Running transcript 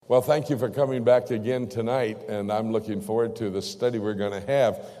Well, thank you for coming back again tonight, and I'm looking forward to the study we're going to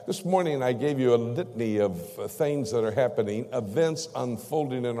have. This morning I gave you a litany of things that are happening, events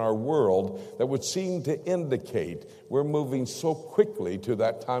unfolding in our world that would seem to indicate we're moving so quickly to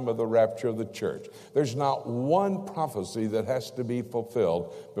that time of the rapture of the church. There's not one prophecy that has to be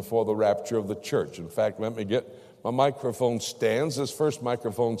fulfilled before the rapture of the church. In fact, let me get my microphone stands. This first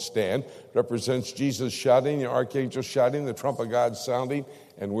microphone stand represents Jesus shouting, the archangel shouting, the trump of God sounding,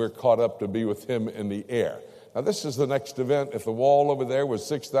 and we're caught up to be with him in the air. Now, this is the next event. If the wall over there was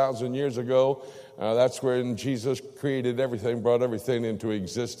 6,000 years ago, that's when Jesus created everything, brought everything into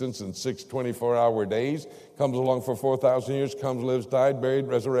existence in 6 24-hour days. Comes along for 4,000 years, comes, lives, died, buried,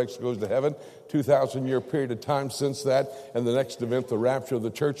 resurrects, goes to heaven. 2,000-year period of time since that. And the next event, the rapture of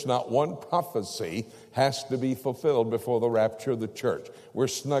the church, not one prophecy has to be fulfilled before the rapture of the church. We're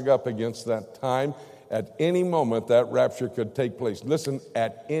snug up against that time. At any moment, that rapture could take place. Listen,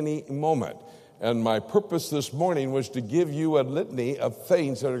 at any moment. And my purpose this morning was to give you a litany of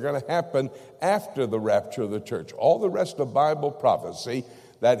things that are going to happen after the rapture of the church. All the rest of Bible prophecy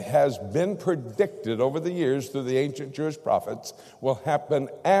that has been predicted over the years through the ancient Jewish prophets will happen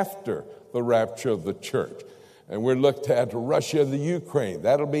after the rapture of the church. And we looked at Russia and the Ukraine.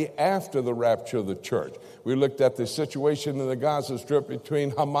 That'll be after the rapture of the church. We looked at the situation in the Gaza Strip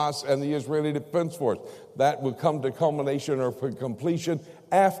between Hamas and the Israeli Defense Force. That will come to culmination or completion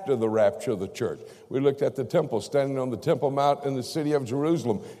after the rapture of the church. We looked at the temple, standing on the Temple Mount in the city of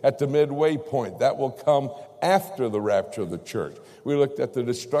Jerusalem at the midway point. That will come after the rapture of the church. We looked at the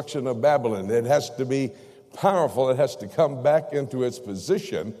destruction of Babylon. It has to be powerful. It has to come back into its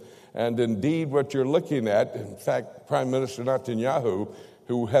position. And indeed, what you're looking at, in fact, Prime Minister Netanyahu,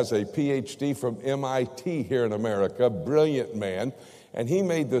 who has a PhD from MIT here in America, brilliant man, and he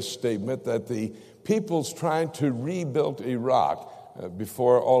made this statement that the people's trying to rebuild Iraq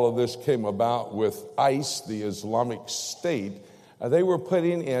before all of this came about with ICE, the Islamic State, they were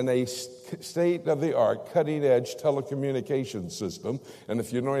putting in a state-of-the-art, cutting-edge telecommunications system. And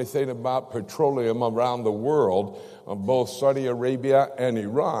if you know anything about petroleum around the world, both Saudi Arabia and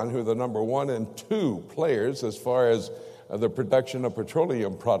Iran, who are the number 1 and 2 players as far as the production of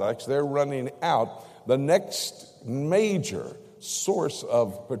petroleum products, they're running out. The next major source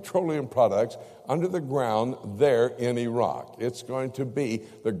of petroleum products under the ground there in Iraq. It's going to be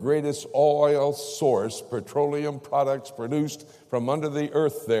the greatest oil source, petroleum products produced from under the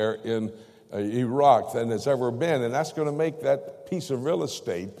earth there in Iraq than has ever been. And that's going to make that piece of real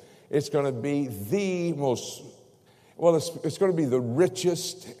estate, it's going to be the most, well, it's going to be the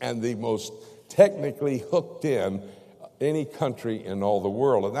richest and the most technically hooked in any country in all the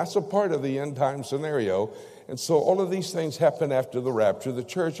world. And that's a part of the end time scenario. And so all of these things happen after the rapture of the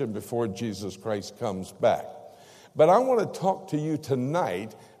church and before Jesus Christ comes back. But I want to talk to you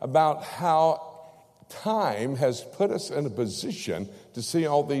tonight about how time has put us in a position to see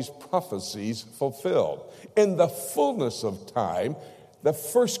all these prophecies fulfilled. In the fullness of time, the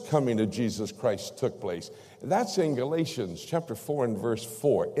first coming of Jesus Christ took place. That's in Galatians chapter 4 and verse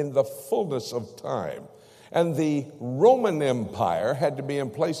 4. In the fullness of time. And the Roman Empire had to be in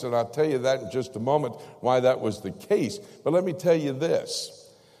place, and I'll tell you that in just a moment, why that was the case. But let me tell you this.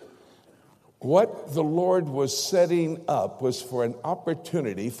 What the Lord was setting up was for an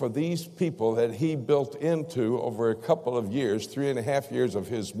opportunity for these people that he built into over a couple of years, 3.5 years of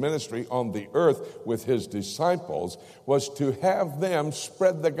his ministry on the earth with his disciples, was to have them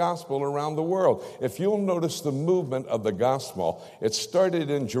spread the gospel around the world. If you'll notice the movement of the gospel, it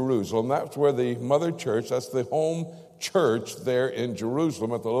started in Jerusalem. That's where the mother church, that's the home church there in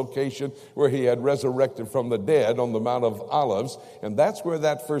Jerusalem at the location where he had resurrected from the dead on the Mount of Olives. And that's where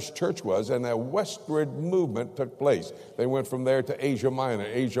that first church was. And a westward movement took place. They went from there to Asia Minor.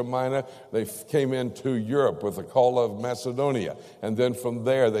 Asia Minor, they came into Europe with the call of Macedonia. And then from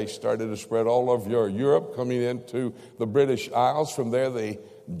there, they started to spread all over Europe, coming into the British Isles. From there, they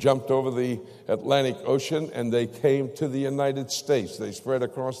jumped over the Atlantic Ocean, and they came to the United States. They spread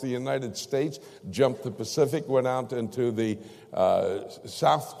across the United States, jumped the Pacific, went out into the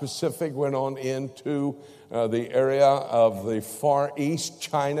South Pacific, went on into the area of the Far East,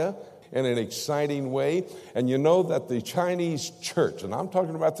 China, in an exciting way. And you know that the Chinese church, and I'm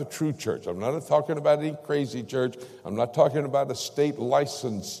talking about the true church. I'm not talking about any crazy church. I'm not talking about a state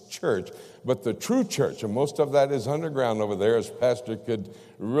licensed church. But the true church, and most of that is underground over there, as Pastor could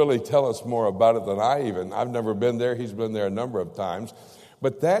really tell us more about it than I've never been there. He's been there a number of times.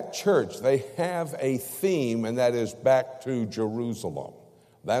 But that church, they have a theme, and that is back to Jerusalem.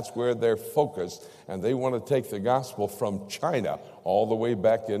 That's where they're focused, and they want to take the gospel from China all the way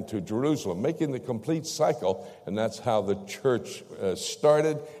back into Jerusalem, making the complete cycle, and that's how the church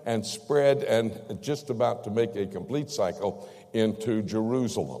started and spread and just about to make a complete cycle into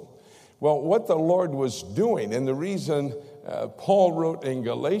Jerusalem. Well, what the Lord was doing, and the reason Paul wrote in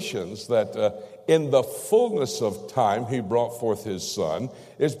Galatians that in the fullness of time he brought forth his Son,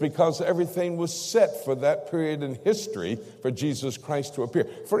 is because everything was set for that period in history for Jesus Christ to appear.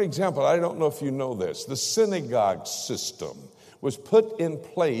 For example, I don't know if you know this, the synagogue system was put in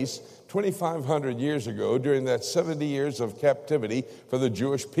place 2,500 years ago during that 70 years of captivity for the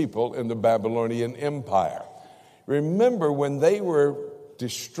Jewish people in the Babylonian Empire. Remember when they were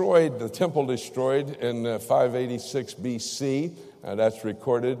destroyed, the temple destroyed in 586 BC, that's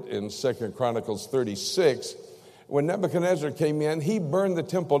recorded in 2 Chronicles 36. When Nebuchadnezzar came in, he burned the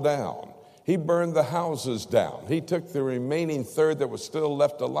temple down. He burned the houses down. He took the remaining third that was still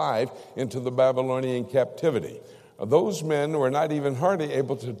left alive into the Babylonian captivity. Those men were not even hardly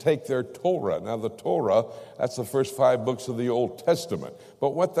able to take their Torah. Now, the Torah, that's the first 5 books of the Old Testament.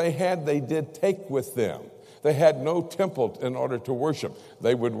 But what they had, they did take with them. They had no temple in order to worship.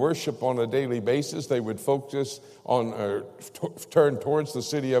 They would worship on a daily basis. They would focus on, turn towards the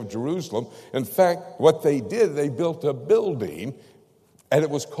city of Jerusalem. In fact, what they did, they built a building, and it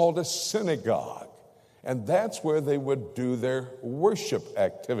was called a synagogue. And that's where they would do their worship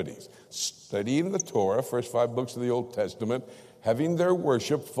activities, studying the Torah, first 5 books of the Old Testament, having their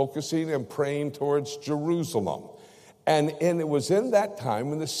worship, focusing and praying towards Jerusalem. And it was in that time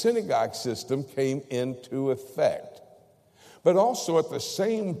when the synagogue system came into effect. But also at the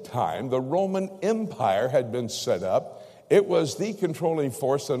same time, the Roman Empire had been set up. It was the controlling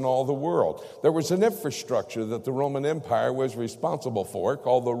force in all the world. There was an infrastructure that the Roman Empire was responsible for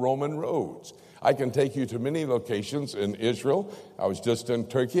called the Roman roads. I can take you to many locations in Israel. I was just in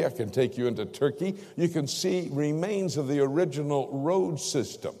Turkey. I can take you into Turkey. You can see remains of the original road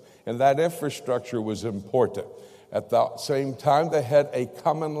system, and that infrastructure was important. At the same time, they had a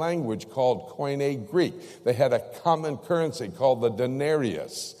common language called Koine Greek. They had a common currency called the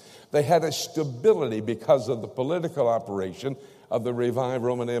denarius. They had a stability because of the political operation of the revived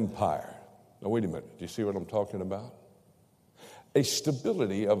Roman Empire. Now, wait a minute. Do you see what I'm talking about? A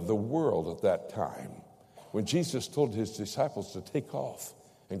stability of the world at that time when Jesus told his disciples to take off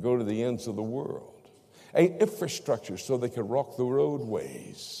and go to the ends of the world. An infrastructure so they could walk the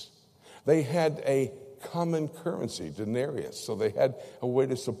roadways. They had a common currency, denarius, so they had a way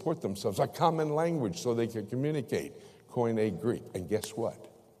to support themselves, a common language so they could communicate, Koine Greek. And guess what?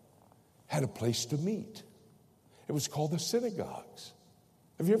 Had a place to meet. It was called the synagogues.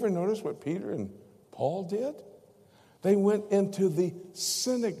 Have you ever noticed what Peter and Paul did? They went into the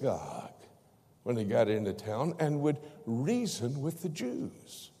synagogue when they got into town and would reason with the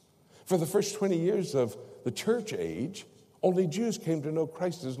Jews. For the first 20 years of the church age, only Jews came to know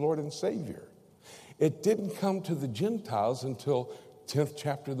Christ as Lord and Savior. It didn't come to the Gentiles until 10th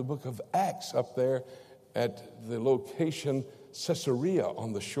chapter of the book of Acts, up there at the location Caesarea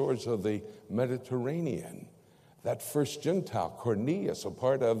on the shores of the Mediterranean. That first Gentile, Cornelius, a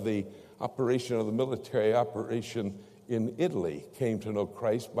part of the operation of the military operation in Italy, came to know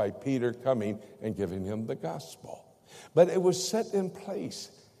Christ by Peter coming and giving him the gospel. But it was set in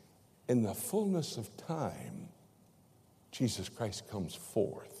place. In the fullness of time, Jesus Christ comes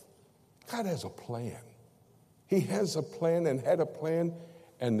forth. God has a plan. He has a plan and had a plan,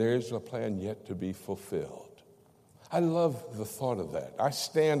 and there's a plan yet to be fulfilled. I love the thought of that. I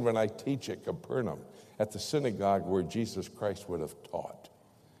stand when I teach at Capernaum at the synagogue where Jesus Christ would have taught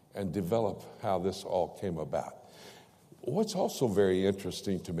and develop how this all came about. What's also very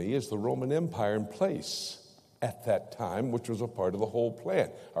interesting to me is the Roman Empire in place at that time, which was a part of the whole plan.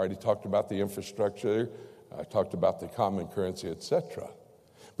 I already talked about the infrastructure. I talked about the common currency, etc.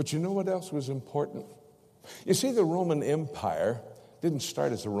 But you know what else was important? You see, the Roman Empire didn't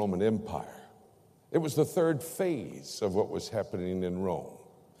start as a Roman Empire. It was the third phase of what was happening in Rome.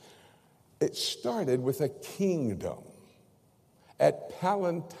 It started with a kingdom at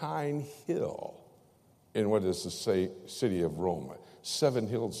Palatine Hill in what is the city of Rome.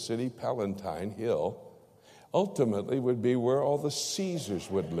 7-hill city, Palatine Hill, ultimately would be where all the Caesars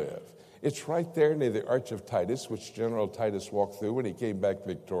would live. It's right there near the Arch of Titus, which General Titus walked through when he came back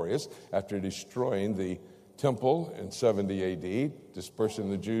victorious after destroying the temple in 70 A.D.,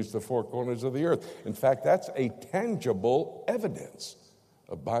 dispersing the Jews to the four corners of the earth. In fact, that's a tangible evidence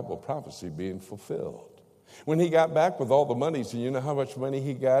of Bible prophecy being fulfilled. When he got back with all the money, so you know how much money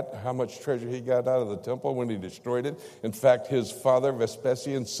he got, how much treasure he got out of the temple when he destroyed it? In fact, his father,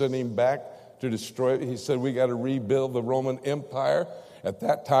 Vespasian, sent him back to destroy it. He said, we got to rebuild the Roman Empire. At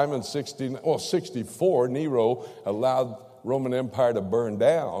that time in 64, Nero allowed Roman Empire to burn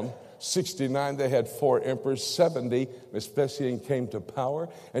down. 69, they had 4 emperors. 70, Vespasian came to power.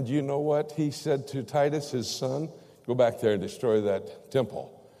 And you know what he said to Titus, his son? Go back there and destroy that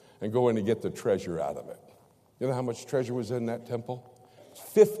temple and go in and get the treasure out of it. You know how much treasure was in that temple?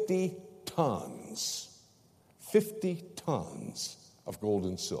 50 tons. 50 tons of gold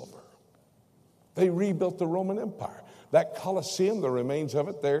and silver. They rebuilt the Roman Empire. That Colosseum, the remains of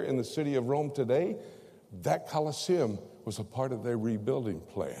it there in the city of Rome today, that Colosseum was a part of their rebuilding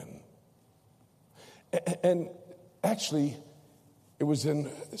plan. And actually, it was in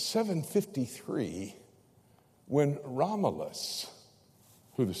 753 when Romulus,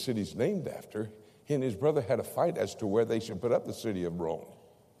 who the city's named after, he and his brother had a fight as to where they should put up the city of Rome.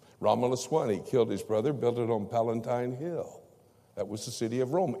 Romulus won. He killed his brother, built it on Palatine Hill. That was the city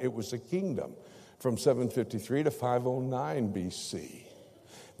of Rome. It was a kingdom from 753 to 509 BC.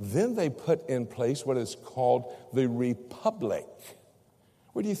 Then they put in place what is called the Republic.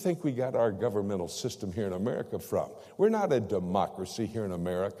 Where do you think we got our governmental system here in America from? We're not a democracy here in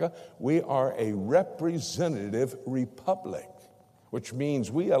America. We are a representative republic, which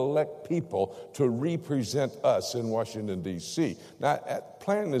means we elect people to represent us in Washington, D.C. Now, that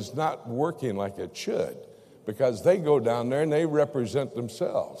plan is not working like it should because they go down there and they represent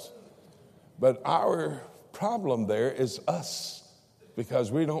themselves. But our problem there is us because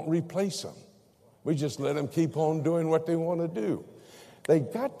we don't replace them. We just let them keep on doing what they want to do. They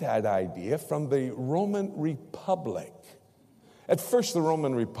got that idea from the Roman Republic. At first, the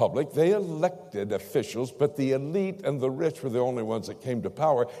Roman Republic, they elected officials, but the elite and the rich were the only ones that came to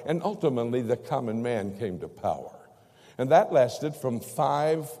power, and ultimately the common man came to power. And that lasted from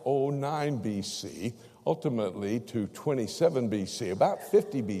 509 BC, ultimately to 27 BC. About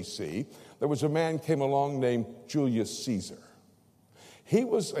 50 BC, there was a man came along named Julius Caesar. He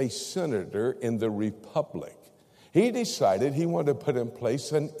was a senator in the Republic. He decided he wanted to put in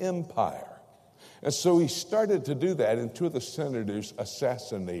place an empire. And so he started to do that, and 2 of the senators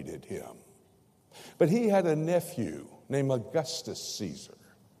assassinated him. But he had a nephew named Augustus Caesar.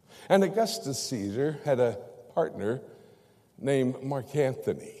 And Augustus Caesar had a partner named Mark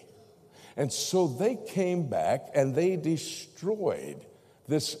Antony. And so they came back and they destroyed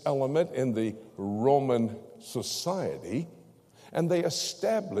this element in the Roman society, and they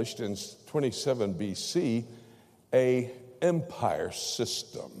established in 27 BC a empire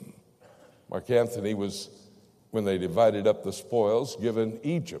system. Mark Antony was, when they divided up the spoils, given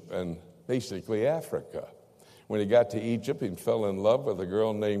Egypt and basically Africa. When he got to Egypt, he fell in love with a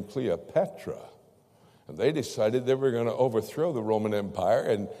girl named Cleopatra. And they decided they were going to overthrow the Roman Empire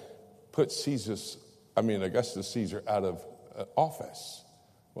and put Augustus Caesar out of office.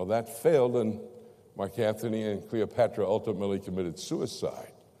 Well, that failed, and Mark Antony and Cleopatra ultimately committed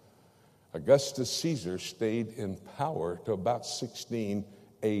suicide. Augustus Caesar stayed in power to about 16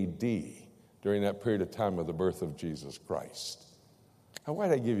 AD, during that period of time of the birth of Jesus Christ. Now, why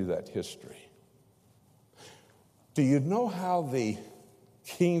did I give you that history? Do you know how the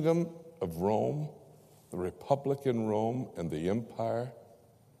kingdom of Rome, the Republic in Rome, and the empire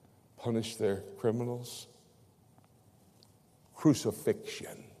punished their criminals?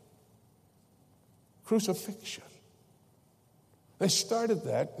 Crucifixion. Crucifixion. They started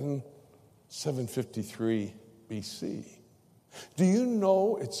that in 753 BC. Do you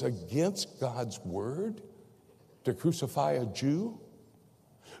know it's against God's word to crucify a Jew?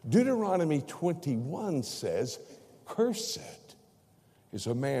 Deuteronomy 21 says, "Cursed is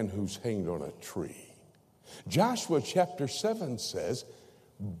a man who's hanged on a tree." Joshua chapter 7 says,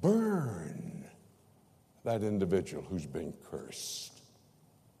 "Burn that individual who's been cursed."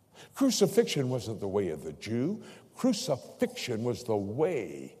 Crucifixion wasn't the way of the Jew. Crucifixion was the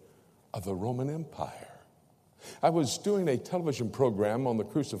way of the Roman Empire. I was doing a television program on the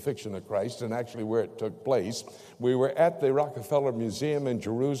crucifixion of Christ, and actually where it took place. We were at the Rockefeller Museum in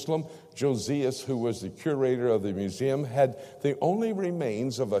Jerusalem. Josias, who was the curator of the museum, had the only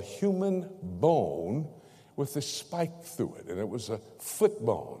remains of a human bone with a spike through it, and it was a foot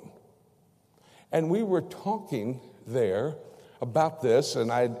bone. And we were talking there about this,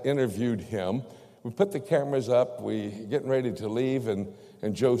 and I interviewed him. We put the cameras up, we getting ready to leave, and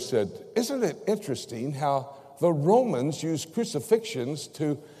Joe said, "Isn't it interesting how the Romans used crucifixions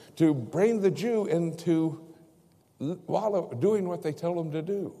to bring the Jew into doing what they told him to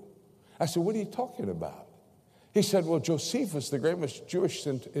do?" I said, "What are you talking about?" He said, "Well, Josephus, the greatest Jewish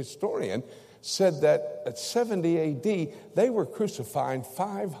historian, said that at 70 AD, they were crucifying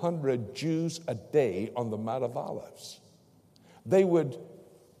 500 Jews a day on the Mount of Olives. They would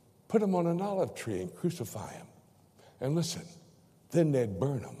put them on an olive tree and crucify them. And listen, then they'd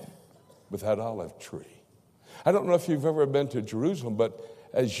burn them with that olive tree. I don't know if you've ever been to Jerusalem, but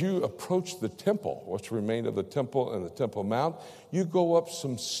as you approach the temple, what's remained of the temple and the Temple Mount, you go up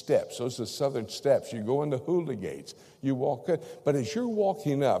some steps. Those are the southern steps. You go into Hula Gates. You walk in. But as you're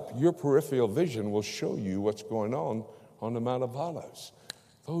walking up, your peripheral vision will show you what's going on the Mount of Olives.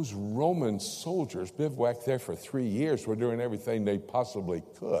 Those Roman soldiers bivouacked there for 3 years, were doing everything they possibly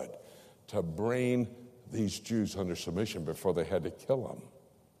could to bring these Jews under submission before they had to kill them.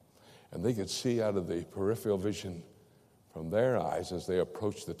 And they could see out of the peripheral vision from their eyes as they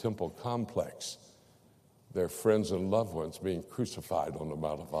approached the temple complex, their friends and loved ones being crucified on the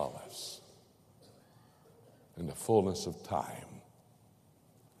Mount of Olives. In the fullness of time,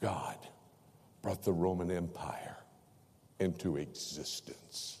 God brought the Roman Empire into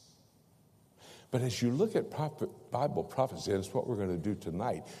existence. But as you look at Bible prophecy, and it's what we're going to do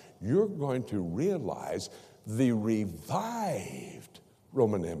tonight, you're going to realize the revived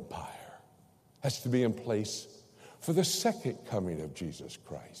Roman Empire has to be in place for the second coming of Jesus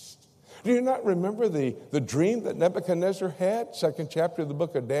Christ. Do you not remember the dream that Nebuchadnezzar had, second chapter of the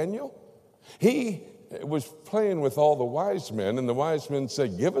book of Daniel? He was playing with all the wise men, and the wise men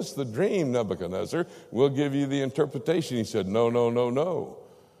said, "Give us the dream, Nebuchadnezzar. We'll give you the interpretation." He said, "No, no, no, no.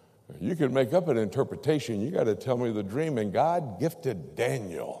 You can make up an interpretation. You got to tell me the dream." And God gifted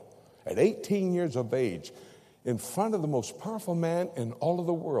Daniel at 18 years of age in front of the most powerful man in all of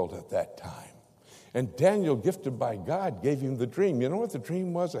the world at that time. And Daniel, gifted by God, gave him the dream. You know what the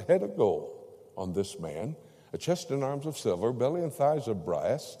dream was? A head of gold on this man, a chest and arms of silver, belly and thighs of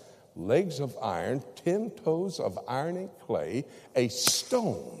brass, legs of iron, 10 toes of iron and clay. A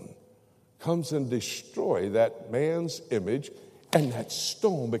stone comes and destroys that man's image, and that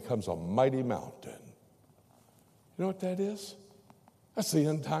stone becomes a mighty mountain. You know what that is? That's the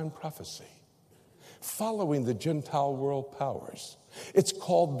end time prophecy. Following the Gentile world powers. It's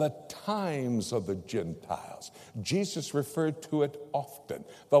called the times of the Gentiles. Jesus referred to it often.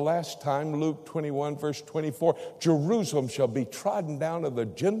 The last time, Luke 21, verse 24, Jerusalem shall be trodden down of the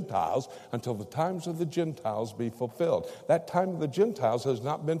Gentiles until the times of the Gentiles be fulfilled. That time of the Gentiles has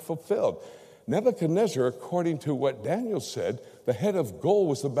not been fulfilled. Nebuchadnezzar, according to what Daniel said, the head of gold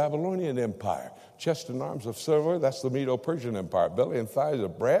was the Babylonian Empire. Chest and arms of silver, that's the Medo-Persian Empire. Belly and thighs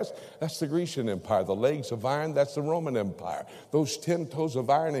of brass, that's the Grecian Empire. The legs of iron, that's the Roman Empire. Those 10 toes of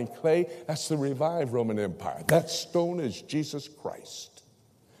iron and clay, that's the revived Roman Empire. That stone is Jesus Christ.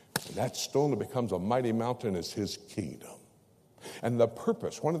 And that stone that becomes a mighty mountain is his kingdom. And the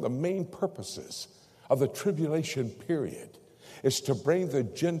purpose, one of the main purposes of the tribulation period, is to bring the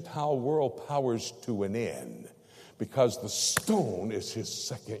Gentile world powers to an end, because the stone is his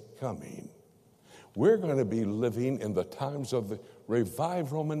second coming. We're going to be living in the times of the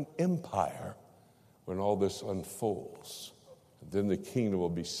revived Roman Empire when all this unfolds. And then the kingdom will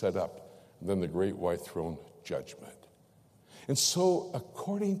be set up, and then the great white throne judgment. And so,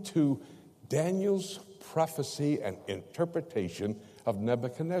 according to Daniel's prophecy and interpretation of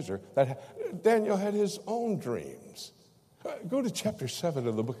Nebuchadnezzar, that Daniel had his own dreams. Go to chapter 7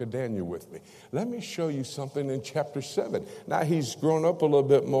 of the book of Daniel with me. Let me show you something in chapter 7. Now, he's grown up a little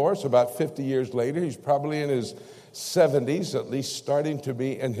bit more. It's about 50 years later. He's probably in his 70s, at least starting to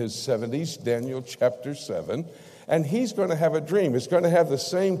be in his 70s, Daniel chapter 7. And he's going to have a dream. It's going to have the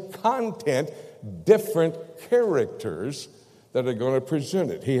same content, different characters that are going to present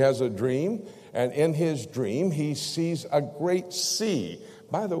it. He has a dream, and in his dream, he sees a great sea.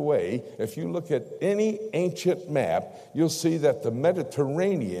 By the way, if you look at any ancient map, you'll see that the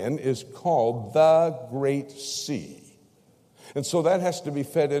Mediterranean is called the Great Sea. And so that has to be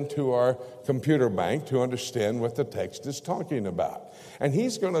fed into our computer bank to understand what the text is talking about. And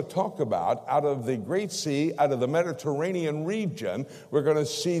he's going to talk about, out of the Great Sea, out of the Mediterranean region, we're going to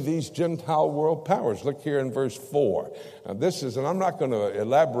see these Gentile world powers. Look here in verse 4. Now this is, and I'm not going to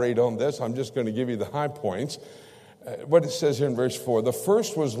elaborate on this, I'm just going to give you the high points. What it says here in verse 4, the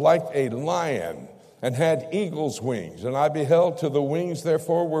first was like a lion and had eagle's wings, and I beheld till the wings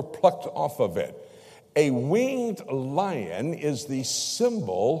therefore were plucked off of it. A winged lion is the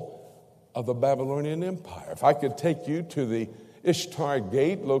symbol of the Babylonian Empire. If I could take you to the Ishtar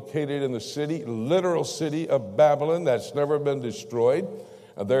Gate located in the city, literal city of Babylon that's never been destroyed,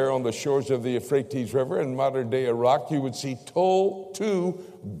 there on the shores of the Euphrates River in modern-day Iraq, you would see two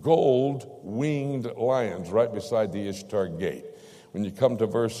gold-winged lions right beside the Ishtar Gate. When you come to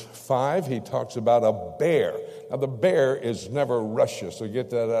verse 5, he talks about a bear. Now, the bear is never Russia, so get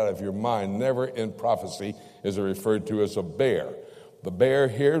that out of your mind. Never in prophecy is it referred to as a bear. The bear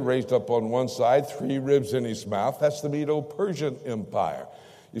here, raised up on one side, 3 ribs in his mouth, that's the Medo-Persian Empire.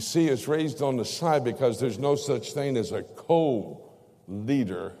 You see, it's raised on the side because there's no such thing as a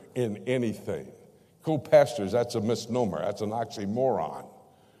leader in anything. Co-pastors, that's a misnomer. That's an oxymoron.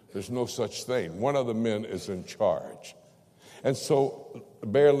 There's no such thing. One of the men is in charge. And so,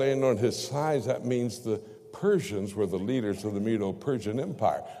 bear laying on his sides, that means the Persians were the leaders of the Medo-Persian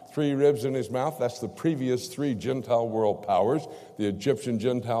Empire. 3 ribs in his mouth, that's the previous 3 Gentile world powers, the Egyptian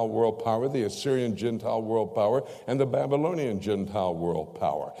Gentile world power, the Assyrian Gentile world power, and the Babylonian Gentile world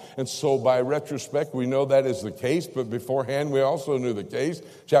power. And so by retrospect, we know that is the case, but beforehand we also knew the case.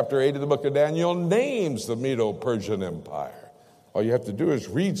 Chapter 8 of the book of Daniel names the Medo-Persian Empire. All you have to do is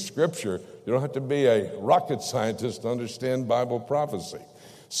read Scripture. You don't have to be a rocket scientist to understand Bible prophecy.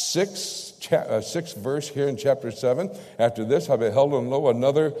 6th verse here in chapter 7. After this I beheld, and lo,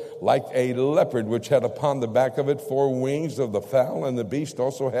 another like a leopard, which had upon the back of it 4 wings of the fowl, and the beast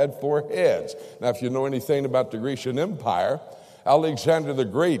also had 4 heads. Now, if you know anything about the Grecian Empire, Alexander the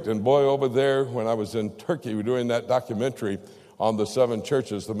Great, and boy, over there, when I was in Turkey, we were doing that documentary on the 7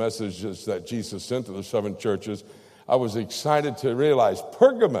 churches, the messages that Jesus sent to the 7 churches, I was excited to realize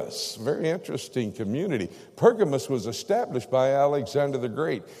Pergamos, very interesting community. Pergamos was established by Alexander the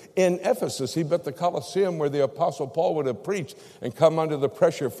Great. In Ephesus, he built the Colosseum where the Apostle Paul would have preached and come under the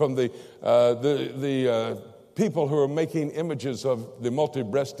pressure from the people who were making images of the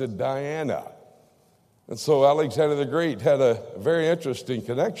multi-breasted Diana. And so Alexander the Great had a very interesting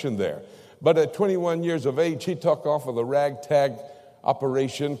connection there. But at 21 years of age, he took off with a ragtag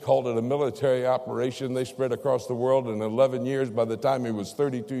operation, called it a military operation. They spread across the world in 11 years. By the time he was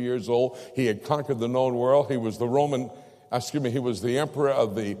 32 years old, he had conquered the known world. He was the emperor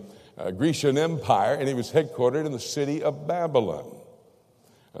of the Grecian Empire, and he was headquartered in the city of Babylon.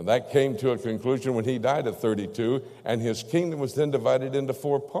 And that came to a conclusion when he died at 32, and his kingdom was then divided into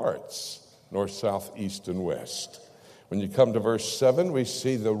 4 parts: north, south, east, and west. When you come to verse 7, we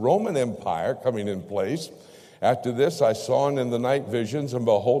see the Roman Empire coming in place. After this I saw in the night visions, and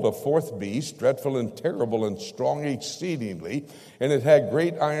behold, a 4th beast, dreadful and terrible and strong exceedingly, and it had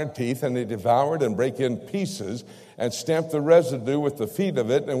great iron teeth, and it devoured and brake in pieces, and stamped the residue with the feet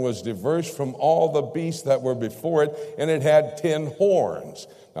of it, and was diverse from all the beasts that were before it, and it had 10 horns.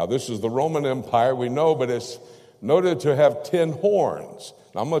 Now this is the Roman Empire, we know, but it's noted to have 10 horns.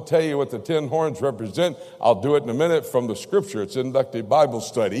 Now, I'm going to tell you what the 10 horns represent. I'll do it in a minute from the Scripture. It's inductive Bible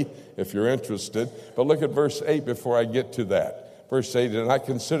study, if you're interested. But look at verse 8 before I get to that. Verse 8, and I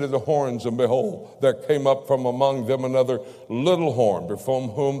considered the horns, and behold, there came up from among them another little horn, before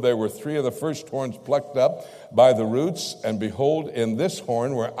whom there were 3 of the first horns plucked up by the roots. And behold, in this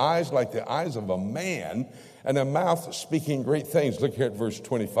horn were eyes like the eyes of a man, and a mouth speaking great things. Look here at verse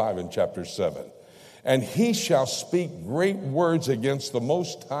 25 in chapter 7. And he shall speak great words against the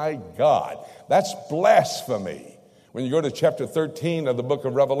Most High God. That's blasphemy. When you go to chapter 13 of the book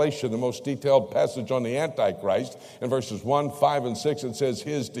of Revelation, the most detailed passage on the Antichrist, in verses 1, 5, and 6, it says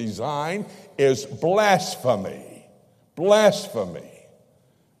his design is blasphemy. Blasphemy.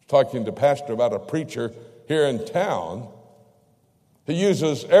 Talking to Pastor about a preacher here in town. He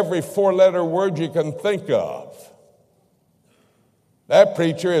uses every 4-letter word you can think of. That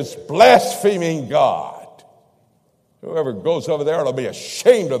preacher is blaspheming God. Whoever goes over there ought to be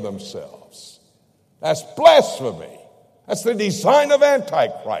ashamed of themselves. That's blasphemy. That's the design of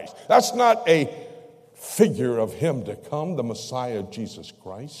Antichrist. That's not a figure of him to come, the Messiah, Jesus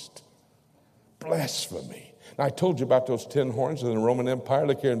Christ. Blasphemy. Now, I told you about those 10 horns in the Roman Empire.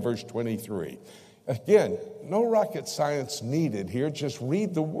 Look here in verse 23. Again, no rocket science needed here. Just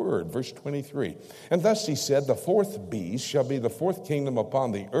read the word. Verse 23. And thus he said, the 4th beast shall be the 4th kingdom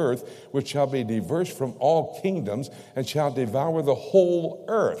upon the earth, which shall be diverse from all kingdoms, and shall devour the whole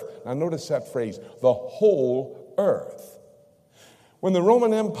earth. Now notice that phrase, the whole earth. When the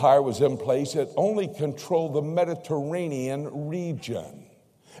Roman Empire was in place, it only controlled the Mediterranean region.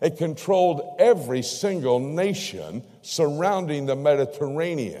 It controlled every single nation surrounding the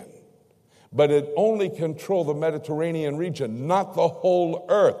Mediterranean. But it only controlled the Mediterranean region, not the whole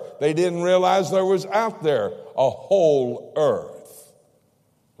earth. They didn't realize there was out there a whole earth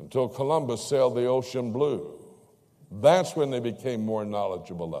until Columbus sailed the ocean blue. That's when they became more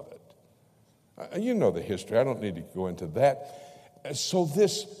knowledgeable of it. You know the history. I don't need to go into that. So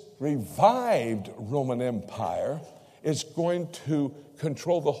this revived Roman Empire is going to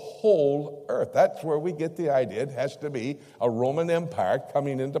control the whole earth. That's where we get the idea. It has to be a Roman Empire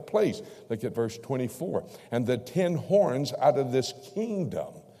coming into place. Look at verse 24. And the 10 horns out of this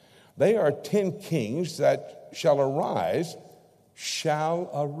kingdom, they are 10 kings that shall arise,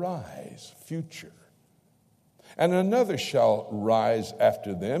 future. And another shall rise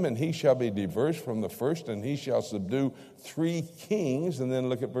after them, and he shall be diverse from the first, and he shall subdue 3 kings. And then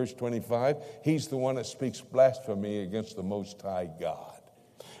look at verse 25. He's the one that speaks blasphemy against the Most High God.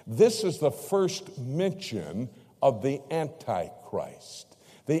 This is the first mention of the Antichrist.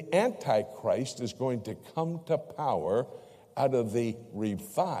 The Antichrist is going to come to power out of the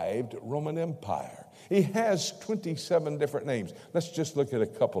revived Roman Empire. He has 27 different names. Let's just look at a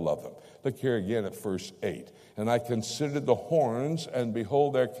couple of them. Look here again at verse 8. And I considered the horns, and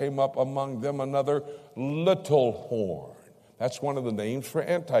behold, there came up among them another little horn. That's one of the names for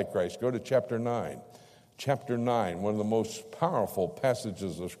Antichrist. Go to chapter 9. Chapter 9, one of the most powerful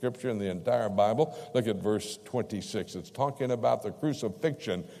passages of Scripture in the entire Bible. Look at verse 26. It's talking about the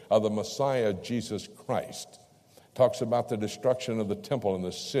crucifixion of the Messiah, Jesus Christ. It talks about the destruction of the temple and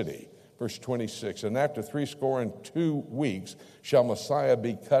the city. Verse 26, and after 62 weeks shall Messiah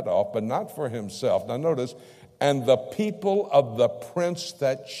be cut off, but not for himself. Now notice, and the people of the prince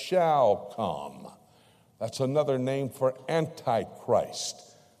that shall come. That's another name for Antichrist.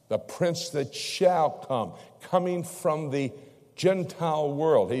 The prince that shall come, coming from the Gentile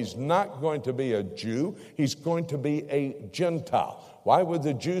world. He's not going to be a Jew. He's going to be a Gentile. Why would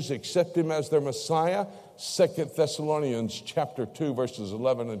the Jews accept him as their Messiah? 2 Thessalonians chapter 2, verses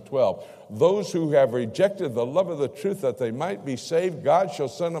 11 and 12. Those who have rejected the love of the truth that they might be saved, God shall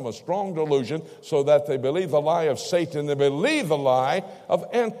send them a strong delusion so that they believe the lie of Satan, they believe the lie of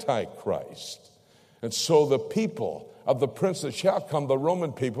Antichrist. And so the people of the prince that shall come, the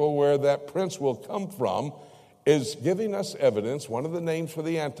Roman people, where that prince will come from, is giving us evidence, one of the names for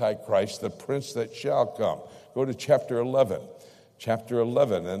the Antichrist, the prince that shall come. Go to chapter 11. Chapter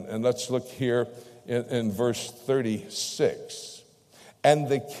 11, and let's look here in verse 36. And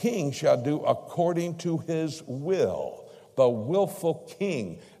the king shall do according to his will. The willful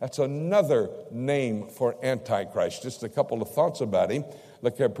king. That's another name for Antichrist. Just a couple of thoughts about him.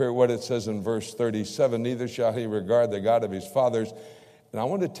 Look up here what it says in verse 37. Neither shall he regard the God of his fathers. And I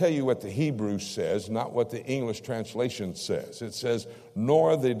want to tell you what the Hebrew says, not what the English translation says. It says,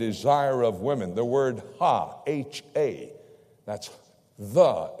 nor the desire of women. The word ha, H-A, that's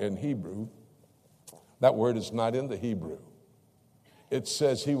the in Hebrew. That word is not in the Hebrew. It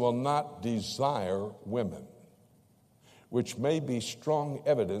says he will not desire women, which may be strong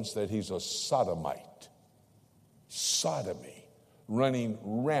evidence that he's a sodomite. Sodomy running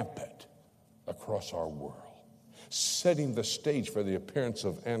rampant across our world, setting the stage for the appearance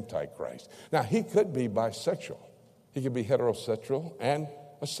of Antichrist. Now, he could be bisexual. He could be heterosexual and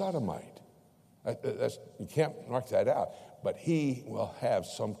a sodomite. You can't mark that out. But he will have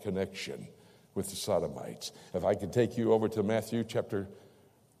some connection with the sodomites. If I could take you over to Matthew chapter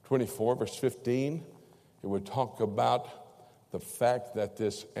 24, verse 15, it would talk about the fact that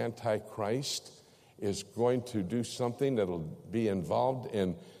this Antichrist is going to do something that will be involved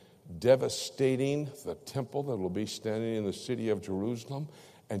in devastating the temple that will be standing in the city of Jerusalem.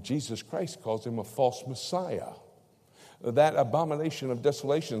 And Jesus Christ calls him a false Messiah. That abomination of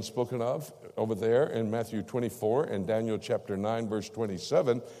desolation spoken of over there in Matthew 24 and Daniel chapter 9, verse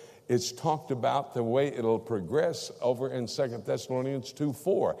 27, it's talked about the way it'll progress over in 2 Thessalonians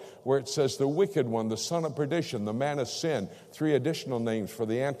 2:4, where it says the wicked one, the son of perdition, the man of sin, 3 additional names for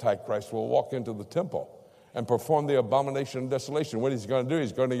the Antichrist, will walk into the temple and perform the abomination of desolation. What he's going to do,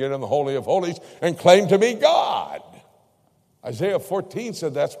 he's going to get in the Holy of Holies and claim to be God. Isaiah 14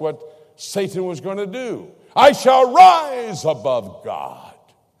 said that's what Satan was going to do. I shall rise above God.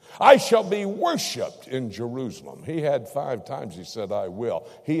 I shall be worshiped in Jerusalem. He had 5 times he said, I will.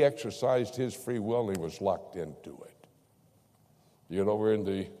 He exercised his free will and he was locked into it. You get over in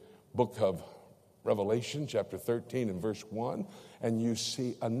the book of Revelation, chapter 13 and verse 1, and you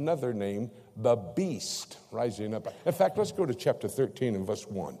see another name, the beast, rising up. In fact, let's go to chapter 13 and verse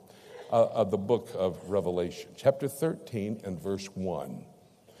 1 of the book of Revelation. Chapter 13 and verse 1.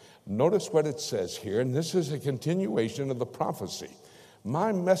 Notice what it says here, and this is a continuation of the prophecy.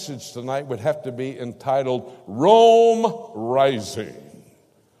 My message tonight would have to be entitled, Rome Rising.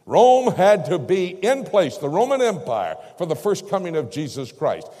 Rome had to be in place, the Roman Empire, for the first coming of Jesus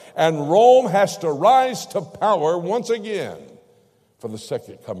Christ. And Rome has to rise to power once again for the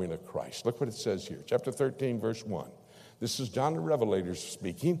second coming of Christ. Look what it says here, chapter 13, verse 1. This is John the Revelator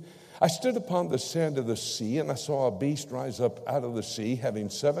speaking. I stood upon the sand of the sea, and I saw a beast rise up out of the sea, having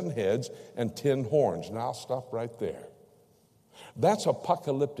 7 heads and 10 horns. Now, I'll stop right there. That's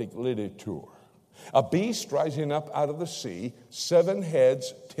apocalyptic literature. A beast rising up out of the sea, 7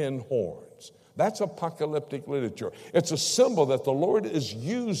 heads, 10 horns. That's apocalyptic literature. It's a symbol that the Lord is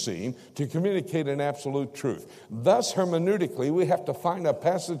using to communicate an absolute truth. Thus, hermeneutically, we have to find a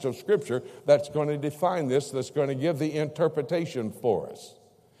passage of Scripture that's going to define this, that's going to give the interpretation for us.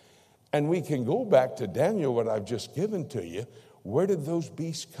 And we can go back to Daniel, what I've just given to you. Where did those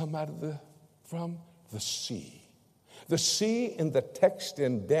beasts come out from? The sea. The sea in the text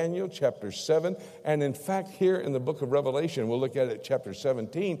in Daniel chapter 7, and in fact here in the book of Revelation, we'll look at it chapter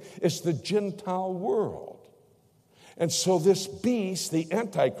 17, is the Gentile world. And so this beast, the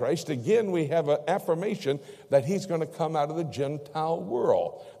Antichrist, again we have an affirmation that he's going to come out of the Gentile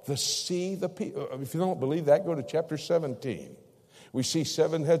world. The sea, the people. If you don't believe that, go to chapter 17. We see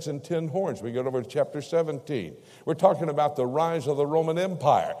 7 heads and 10 horns. We go over to chapter 17. We're talking about the rise of the Roman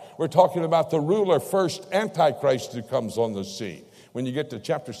Empire. We're talking about the ruler first, Antichrist, who comes on the scene. When you get to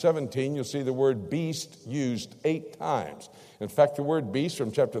chapter 17, you'll see the word beast used 8 times. In fact, the word beast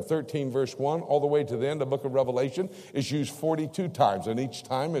from chapter 13, verse 1, all the way to the end of the book of Revelation is used 42 times. And each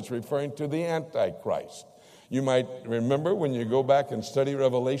time it's referring to the Antichrist. You might remember when you go back and study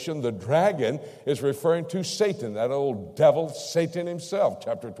Revelation, the dragon is referring to Satan, that old devil, Satan himself,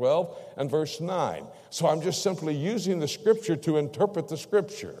 chapter 12 and verse 9. So I'm just simply using the Scripture to interpret the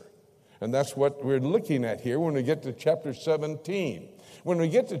Scripture. And that's what we're looking at here when we get to chapter 17. When we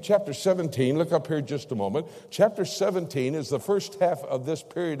get to chapter 17, look up here just a moment. Chapter 17 is the first half of this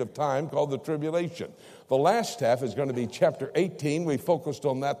period of time called the tribulation. The last half is going to be chapter 18. We focused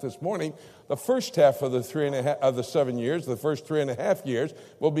on that this morning. The first half of the 7 years, the first 3.5 years,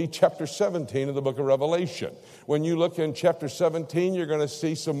 will be chapter 17 of the book of Revelation. When you look in chapter 17, you're going to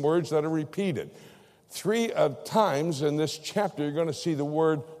see some words that are repeated. 3 times in this chapter, you're going to see the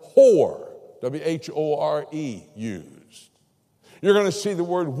word whore, W-H-O-R-E, used. You're going to see the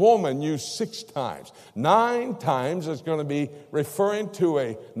word woman used 6 times. 9 times it's going to be referring to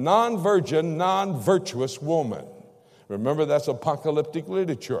a non-virgin, non-virtuous woman. Remember, that's apocalyptic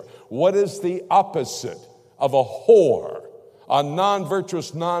literature. What is the opposite of a whore? A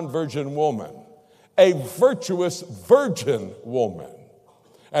non-virtuous, non-virgin woman. A virtuous virgin woman.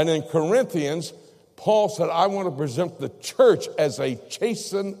 And in Corinthians, Paul said, I want to present the church as a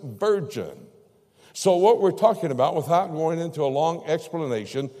chastened virgin. So what we're talking about, without going into a long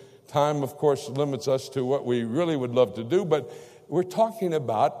explanation, time, of course, limits us to what we really would love to do, but we're talking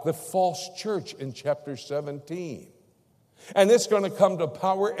about the false church in chapter 17. And it's going to come to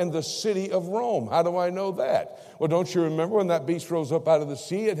power in the city of Rome. How do I know that? Well, don't you remember when that beast rose up out of the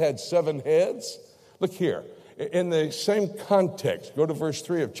sea, it had 7 heads? Look here. In the same context, go to verse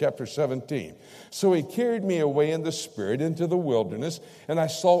 3 of chapter 17. So he carried me away in the spirit into the wilderness, and I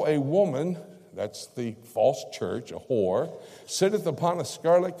saw a woman, that's the false church, a whore, sitteth upon a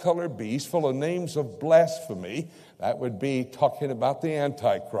scarlet-colored beast full of names of blasphemy. That would be talking about the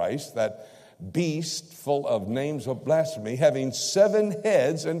Antichrist, that beast full of names of blasphemy, having 7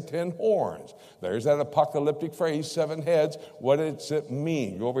 heads and 10 horns. There's that apocalyptic phrase, 7 heads. What does it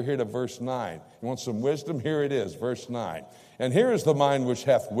mean? Go over here to verse 9. You want some wisdom? Here it is, verse 9. And here is the mind which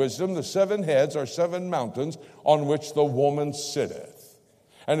hath wisdom. The 7 heads are 7 mountains on which the woman sitteth.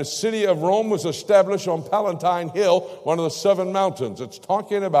 And the city of Rome was established on Palatine Hill, one of the 7 mountains. It's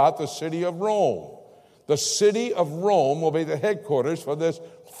talking about the city of Rome. The city of Rome will be the headquarters for this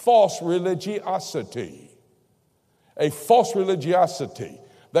false religiosity. A false religiosity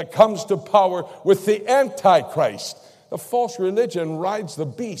that comes to power with the Antichrist. The false religion rides the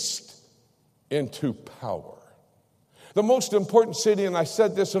beast into power. The most important city, and I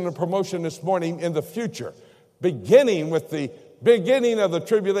said this in the promotion this morning, in the future, beginning with the beginning of the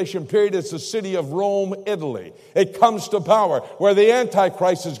tribulation period, is the city of Rome, Italy. It comes to power where the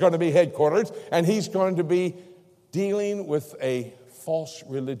Antichrist is going to be headquartered, and he's going to be dealing with a false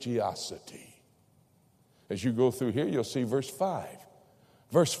religiosity. As you go through here, you'll see verse 5.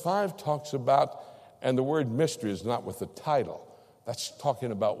 Verse 5 talks about, and the word mystery is not with the title. That's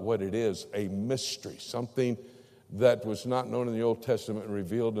talking about what it is, a mystery, something that was not known in the Old Testament and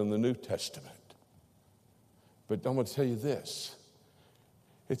revealed in the New Testament. But I'm going to tell you this.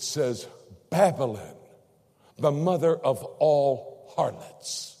 It says, Babylon, the mother of all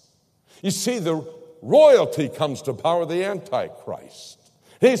harlots. You see, the royalty comes to power, the Antichrist.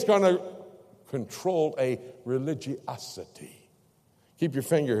 He's going to control a religiosity. Keep your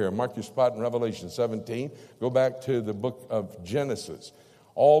finger here. Mark your spot in Revelation 17. Go back to the book of Genesis.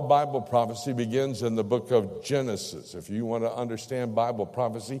 All Bible prophecy begins in the book of Genesis. If you want to understand Bible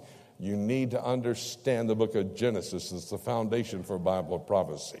prophecy, you need to understand the book of Genesis. It's the foundation for Bible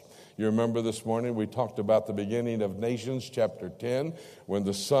prophecy. You remember this morning we talked about the beginning of nations, chapter 10, when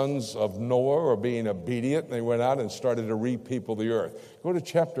the sons of Noah were being obedient, and they went out and started to repeople the earth. Go to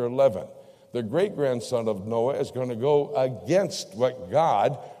chapter 11. the great-grandson of Noah, is going to go against what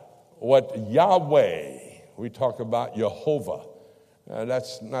Yahweh, we talk about Jehovah.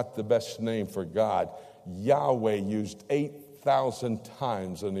 That's not the best name for God. Yahweh used 8,000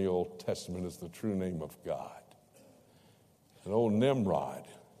 times in the Old Testament as the true name of God. And old Nimrod,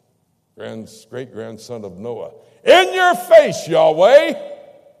 great-grandson of Noah, in your face, Yahweh!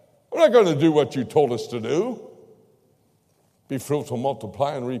 I'm not going to do what you told us to do. Be fruitful,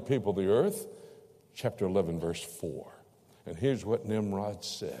 multiply, and repeople the earth. Chapter 11, verse 4. And here's what Nimrod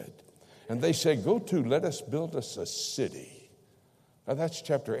said. And they said, go to, let us build us a city. Now that's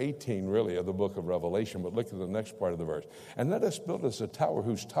chapter 18, really, of the book of Revelation. But look at the next part of the verse. And let us build us a tower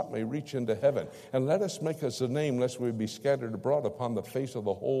whose top may reach into heaven. And let us make us a name, lest we be scattered abroad upon the face of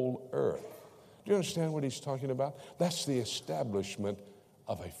the whole earth. Do you understand what he's talking about? That's the establishment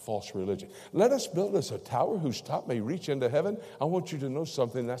of a false religion. Let us build us a tower whose top may reach into heaven. I want you to know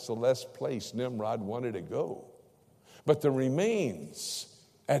something. That's the last place Nimrod wanted to go. But the remains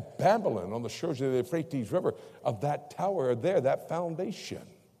at Babylon on the shores of the Euphrates River of that tower are there, that foundation.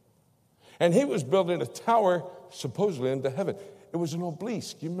 And he was building a tower supposedly into heaven. It was an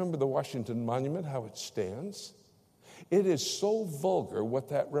obelisk. You remember the Washington Monument, how it stands? It is so vulgar what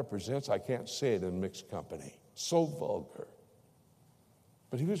that represents, I can't say it in mixed company. So vulgar.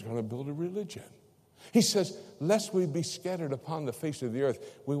 But he was going to build a religion. He says, lest we be scattered upon the face of the earth,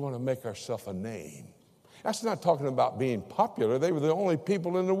 we want to make ourselves a name. That's not talking about being popular. They were the only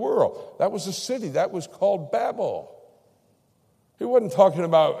people in the world. That was a city. That was called Babel. He wasn't talking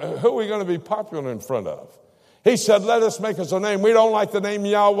about who are we going to be popular in front of. He said, let us make us a name. We don't like the name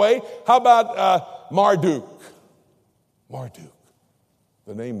Yahweh. How about Marduk? Marduk,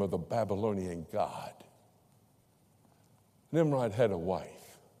 the name of the Babylonian god. Nimrod had a wife.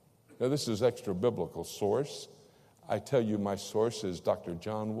 Now, this is extra biblical source. I tell you, my source is Dr.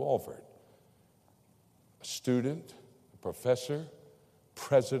 John Walford, a student, a professor,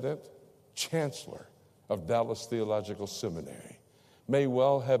 president, chancellor of Dallas Theological Seminary. May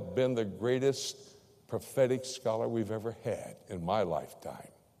well have been the greatest prophetic scholar we've ever had in my lifetime.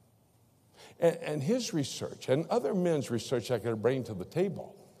 And his research and other men's research I could bring to the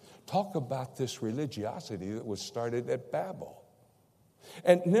table talk about this religiosity that was started at Babel.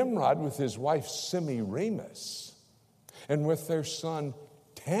 And Nimrod, with his wife Semiramis, and with their son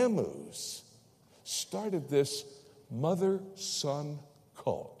Tammuz, started this mother-son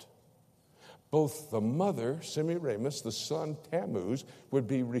cult. Both the mother, Semiramis, the son, Tammuz, would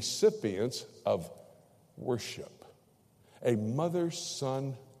be recipients of worship. A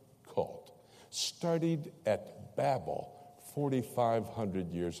mother-son cult started at Babel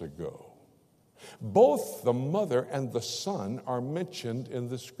 4,500 years ago. Both the mother and the son are mentioned in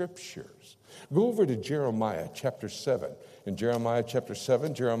the scriptures. Go over to Jeremiah chapter 7. In Jeremiah chapter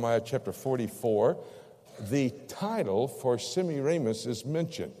 7, Jeremiah chapter 44, the title for Semiramis is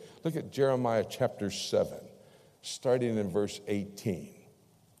mentioned. Look at Jeremiah chapter 7, starting in verse 18.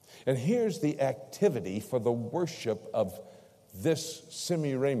 And here's the activity for the worship of this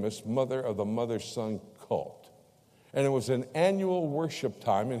Semiramis, mother of the mother-son cult. And it was an annual worship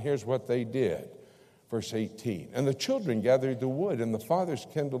time, and here's what they did. Verse 18, and the children gathered the wood, and the fathers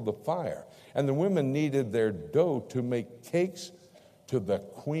kindled the fire, and the women kneaded their dough to make cakes to the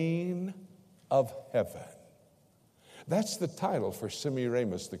Queen of Heaven. That's the title for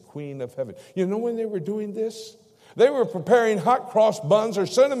Semiramis, the Queen of Heaven. You know when they were doing this? They were preparing hot cross buns or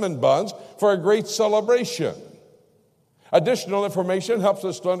cinnamon buns for a great celebration. Additional information helps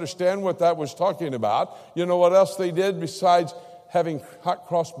us to understand what that was talking about. You know what else they did besides having hot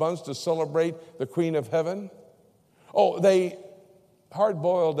cross buns to celebrate the Queen of Heaven? Oh, they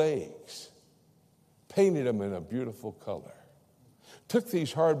hard-boiled eggs, painted them in a beautiful color, took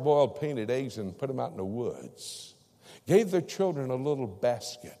these hard-boiled painted eggs and put them out in the woods, gave their children a little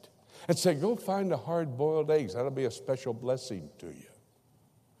basket, and said, go find the hard-boiled eggs. That'll be a special blessing to you.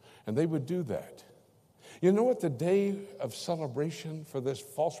 And they would do that. You know what the day of celebration for this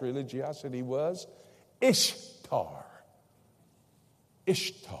false religiosity was? Ishtar.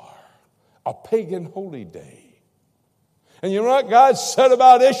 Ishtar, a pagan holy day. And you know what God said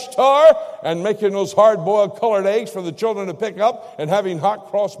about Ishtar and making those hard-boiled colored eggs for the children to pick up and having hot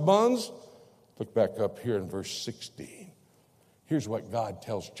cross buns? Look back up here in verse 16. Here's what God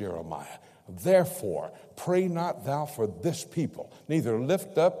tells Jeremiah. Therefore, pray not thou for this people, neither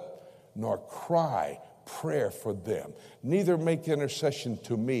lift up nor cry prayer for them, neither make intercession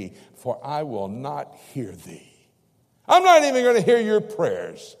to me, for I will not hear thee. I'm not even going to hear your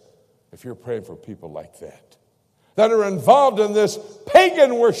prayers if you're praying for people like that are involved in this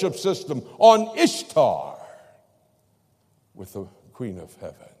pagan worship system on Ishtar with the Queen of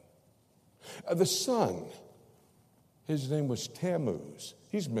Heaven. The son, his name was Tammuz.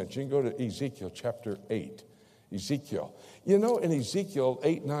 He's mentioned. Go to Ezekiel chapter 8. Ezekiel. You know, in Ezekiel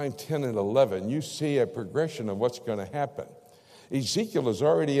 8, 9, 10, and 11, you see a progression of what's going to happen. Ezekiel is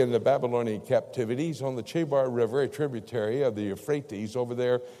already in the Babylonian captivity. He's on the Chebar River, a tributary of the Euphrates, over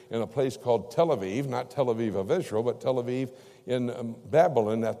there in a place called Tel Aviv, not Tel Aviv of Israel, but Tel Aviv in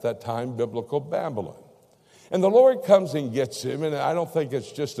Babylon at that time, biblical Babylon. And the Lord comes and gets him, and I don't think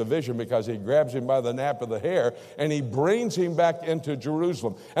it's just a vision because he grabs him by the nape of the hair and he brings him back into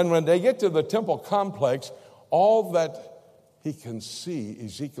Jerusalem. And when they get to the temple complex, all that he can see,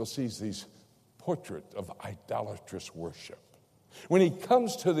 Ezekiel sees these portraits of idolatrous worship. When he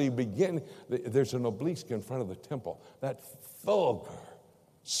comes to the beginning, there's an obelisk in front of the temple, that vulgar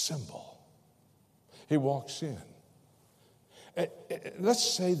symbol. He walks in. Let's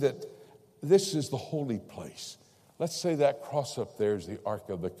say that this is the holy place. Let's say that cross up there is the Ark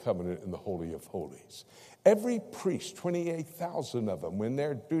of the Covenant in the Holy of Holies. Every priest, 28,000 of them, when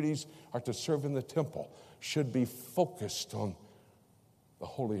their duties are to serve in the temple, should be focused on the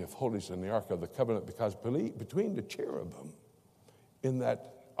Holy of Holies and the Ark of the Covenant, because between the cherubim in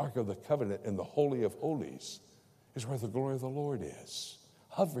that Ark of the Covenant in the Holy of Holies is where the glory of the Lord is,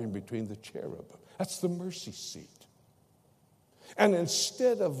 hovering between the cherubim. That's the mercy seat. And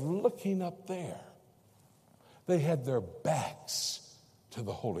instead of looking up there, they had their backs to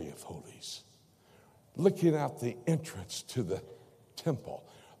the Holy of Holies, looking out the entrance to the temple.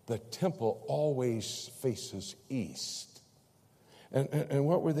 The temple always faces east. And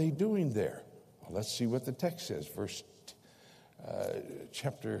what were they doing there? Well, let's see what the text says.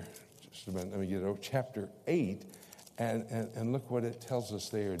 Chapter 8, and look what it tells us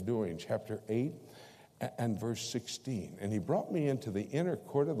they are doing. Chapter 8 and verse 16. And he brought me into the inner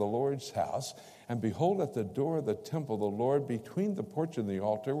court of the Lord's house, and behold, at the door of the temple, the Lord, between the porch and the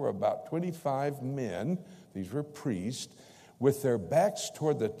altar, were about 25 men, these were priests, with their backs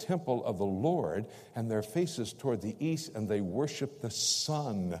toward the temple of the Lord, and their faces toward the east, and they worshiped the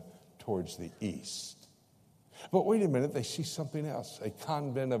sun towards the east. But wait a minute, they see something else, a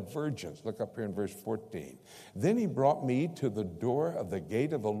convent of virgins. Look up here in verse 14. Then he brought me to the door of the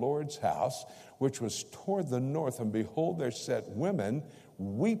gate of the Lord's house, which was toward the north, and behold, there sat women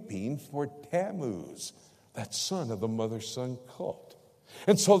weeping for Tammuz, that son of the mother-son cult.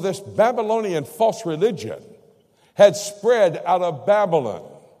 And so this Babylonian false religion had spread out of Babylon,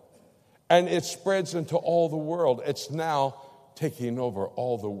 and it spreads into all the world. It's now taking over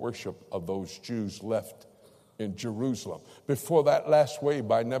all the worship of those Jews left in Jerusalem. Before that last wave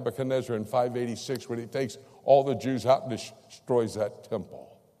by Nebuchadnezzar in 586, when he takes all the Jews out and destroys that temple.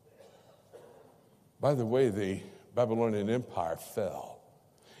 By the way, the Babylonian Empire fell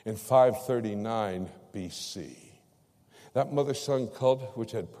in 539 BC. That mother-son cult,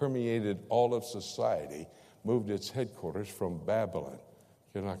 which had permeated all of society, moved its headquarters from Babylon.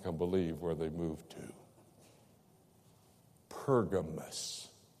 You're not going to believe where they moved to. Pergamus.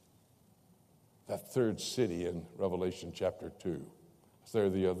 That third city in Revelation chapter 2. I was there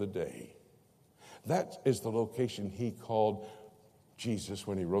the other day. That is the location he called Jesus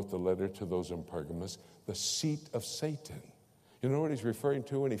when he wrote the letter to those in Pergamus, the seat of Satan. You know what he's referring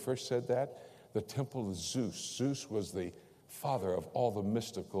to when he first said that? The temple of Zeus. Zeus was the father of all the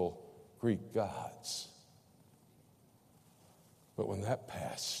mystical Greek gods. But when that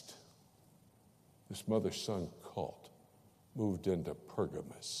passed, this mother-son cult moved into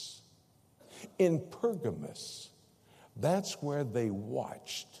Pergamus. In Pergamus, that's where they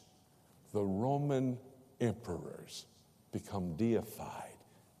watched the Roman emperors become deified,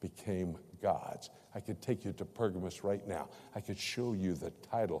 became gods. I could take you to Pergamus right now. I could show you the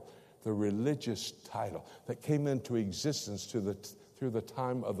title, the religious title that came into existence through the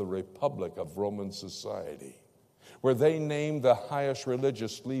time of the Republic of Roman society, where they named the highest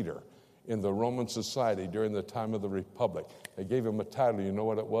religious leader in the Roman society during the time of the Republic. They gave him a title. You know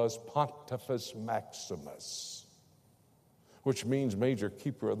what it was? Pontifex Maximus, which means major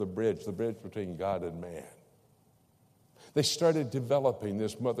keeper of the bridge between God and man. They started developing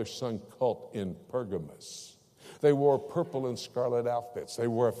this mother-son cult in Pergamus. They wore purple and scarlet outfits. They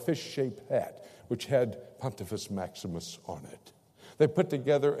wore a fish-shaped hat, which had Pontifex Maximus on it. They put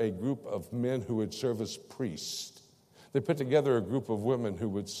together a group of men who would serve as priests. They put together a group of women who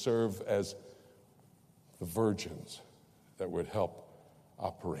would serve as the virgins that would help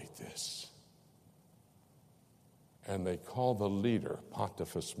operate this. And they called the leader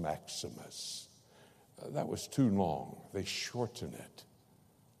Pontifex Maximus. That was too long. They shortened it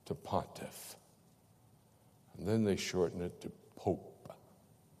to Pontiff. And then they shortened it to Pope.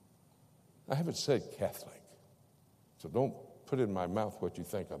 I haven't said Catholic, so don't put in my mouth what you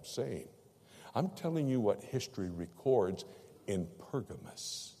think I'm saying. I'm telling you what history records in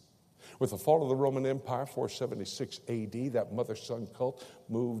Pergamos. With the fall of the Roman Empire, 476 AD, that mother-son cult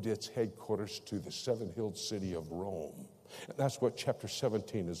moved its headquarters to the seven-hilled city of Rome. And that's what chapter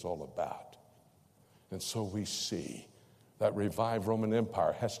 17 is all about. And so we see that revived Roman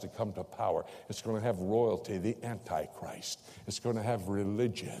Empire has to come to power. It's going to have royalty, the Antichrist. It's going to have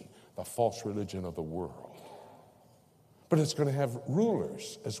religion, the false religion of the world. But it's going to have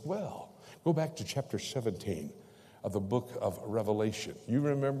rulers as well. Go back to chapter 17 of the book of Revelation. You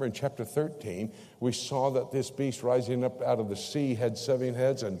remember in chapter 13, we saw that this beast rising up out of the sea had 7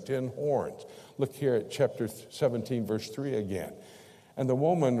 heads and 10 horns. Look here at chapter 17, verse 3 again. And the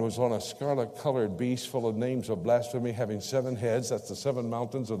woman was on a scarlet-colored beast full of names of blasphemy, having 7 heads. That's the 7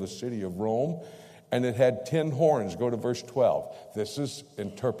 mountains of the city of Rome. And it had 10 horns. Go to verse 12. This is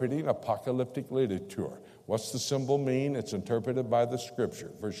interpreting apocalyptic literature. What's the symbol mean? It's interpreted by the scripture.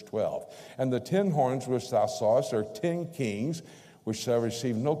 Verse 12. And the 10 horns which thou sawest are 10 kings, which shall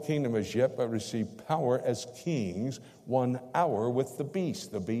receive no kingdom as yet, but receive power as kings 1 hour with the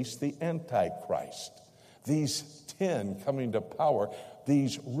beast, the Antichrist. These 10 coming to power,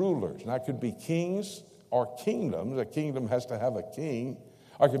 these rulers. Now, it could be kings or kingdoms. A kingdom has to have a king.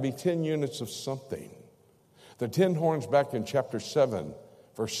 Or it could be 10 units of something. The 10 horns back in chapter 7,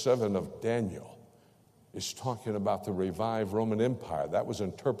 verse 7 of Daniel, is talking about the revived Roman Empire. That was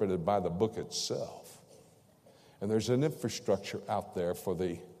interpreted by the book itself. And there's an infrastructure out there for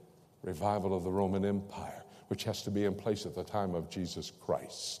the revival of the Roman Empire, which has to be in place at the time of Jesus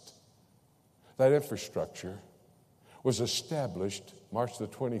Christ. That infrastructure was established March the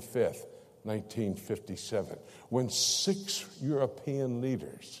 25th, 1957, when 6 European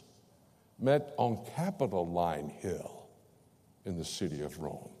leaders met on Capitol Line Hill in the city of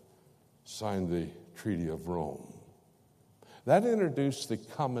Rome, signed the Treaty of Rome. That introduced the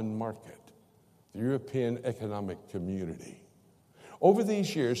common market, the European Economic Community. Over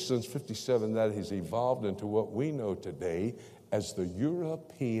these years, since 57, that has evolved into what we know today as the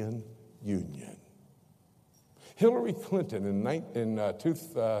European Union. Hillary Clinton in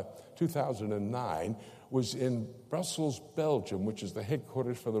 2009 was in Brussels, Belgium, which is the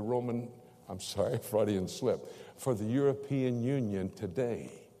headquarters for the Freudian slip, for the European Union today.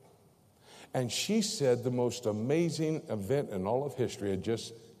 And she said the most amazing event in all of history had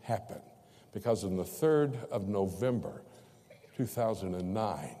just happened, because on the 3rd of November,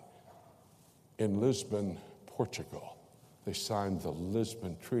 2009, in Lisbon, Portugal, they signed the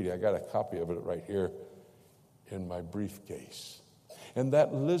Lisbon Treaty. I got a copy of it right here in my briefcase. And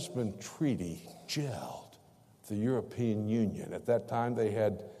that Lisbon Treaty gelled the European Union. At that time, they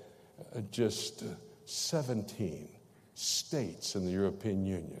had just 17 states in the European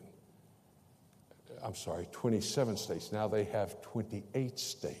Union. 27 states. Now they have 28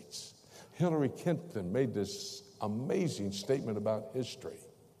 states. Hillary Clinton made this amazing statement about history.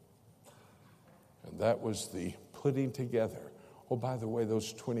 And that was the putting together. Oh, by the way,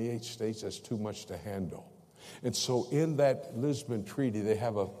 those 28 states, that's too much to handle. And so in that Lisbon Treaty, they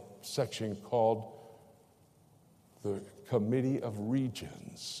have a section called the Committee of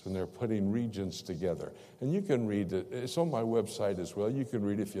Regions, and they're putting regions together. And you can read it. It's on my website as well. You can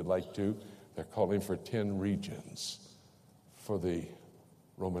read it if you'd like to. They're calling for 10 regions for the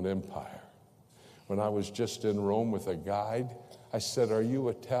Roman Empire. When I was just in Rome with a guide, I said, "Are you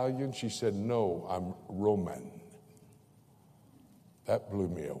Italian?" She said, "No, I'm Roman." That blew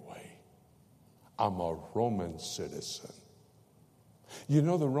me away. I'm a Roman citizen. You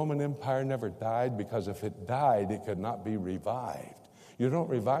know, the Roman Empire never died, because if it died, it could not be revived. You don't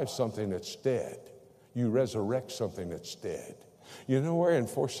revive something that's dead. You resurrect something that's dead. You know where in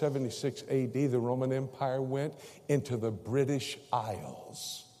 476 AD the Roman Empire went? Into the British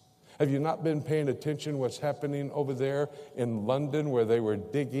Isles. Have you not been paying attention what's happening over there in London, where they were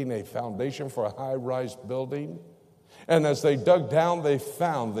digging a foundation for a high-rise building? And as they dug down, they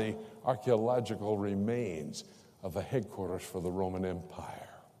found the archaeological remains of the headquarters for the Roman Empire.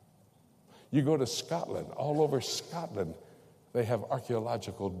 You go to Scotland, all over Scotland, they have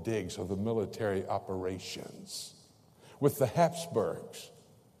archaeological digs of the military operations. With the Habsburgs,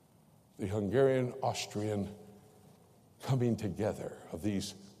 the Hungarian-Austrian coming together of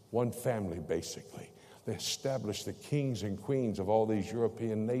these one family, basically. They established the kings and queens of all these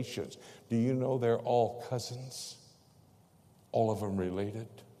European nations. Do you know they're all cousins? All of them related?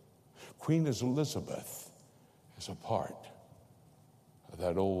 Queen Elizabeth is a part of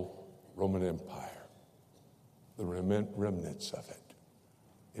that old Roman Empire, the remnants of it.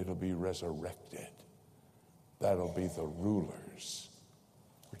 It'll be resurrected. That'll be the rulers,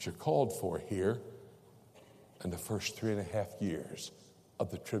 which are called for here in the first 3.5 years of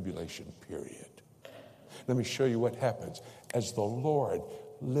the tribulation period. Let me show you what happens as the Lord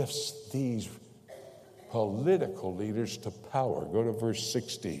lifts these political leaders to power. Go to verse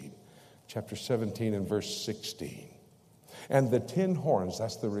 16, chapter 17 and verse 16. And the 10 horns,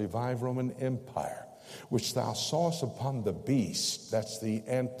 that's the revived Roman Empire, which thou sawest upon the beast, that's the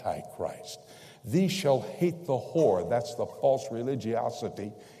Antichrist. These shall hate the whore, that's the false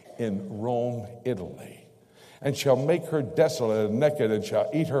religiosity in Rome, Italy, and shall make her desolate and naked, and shall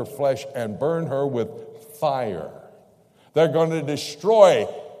eat her flesh and burn her with fire. They're going to destroy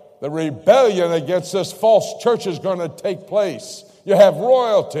the rebellion against this false church is going to take place. You have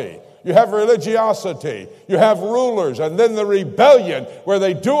royalty, you have religiosity, you have rulers, and then the rebellion where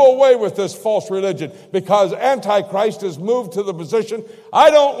they do away with this false religion because Antichrist is moved to the position, I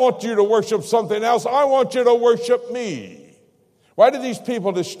don't want you to worship something else, I want you to worship me. Why did these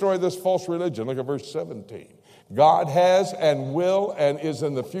people destroy this false religion? Look at verse 17. God has and will and is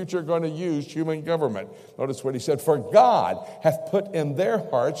in the future going to use human government. Notice what he said, for God hath put in their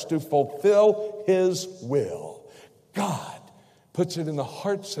hearts to fulfill his will. God puts it in the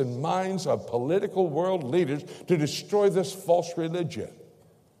hearts and minds of political world leaders to destroy this false religion.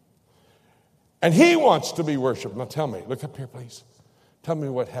 And he wants to be worshiped. Now tell me, look up here please. Tell me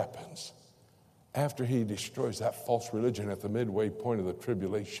what happens after he destroys that false religion at the midway point of the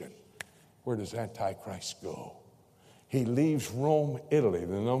tribulation. Where does Antichrist go? He leaves Rome, Italy,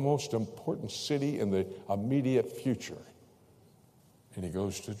 the most important city in the immediate future. And he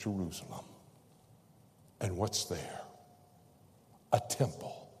goes to Jerusalem. And what's there? A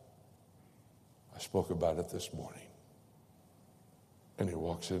temple. I spoke about it this morning. And he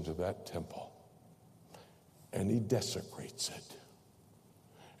walks into that temple. And he desecrates it.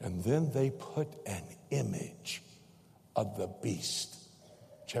 And then they put an image of the beast.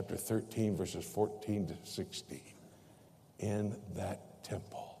 Chapter 13, verses 14 to 16. In that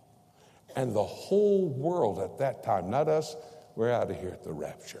temple. And the whole world at that time, not us, we're out of here at the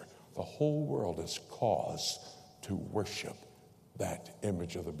rapture. The whole world is caused to worship that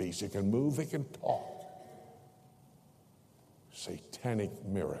image of the beast. It can move, it can talk. Satanic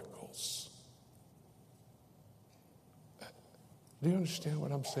miracles. Do you understand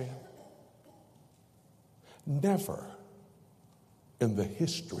what I'm saying? Never in the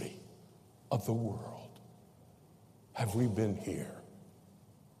history of the world have we been here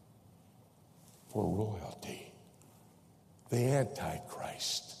for royalty, the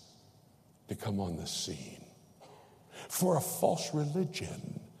Antichrist, to come on the scene, for a false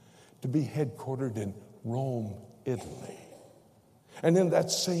religion to be headquartered in Rome, Italy, and in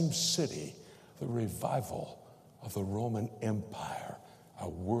that same city, the revival of the Roman Empire, a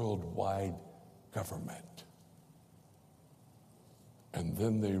worldwide government, and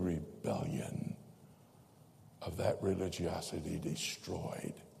then the rebellion of that religiosity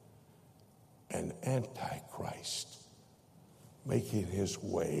destroyed, and Antichrist making his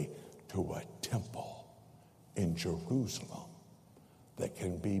way to a temple in Jerusalem that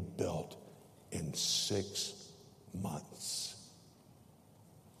can be built in 6 months.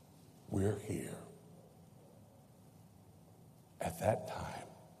 We're here at that time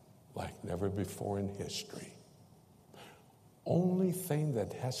like never before in history. Only thing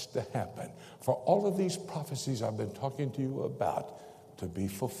that has to happen for all of these prophecies I've been talking to you about to be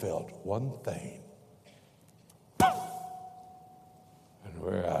fulfilled, one thing. And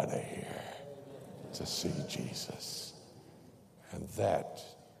we're out of here to see Jesus. And that,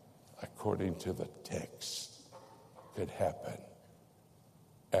 according to the text, could happen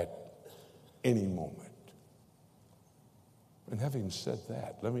at any moment. And having said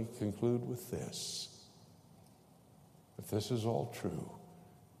that, let me conclude with this. If this is all true,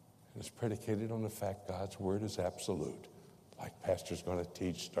 it's predicated on the fact God's word is absolute, like Pastor's going to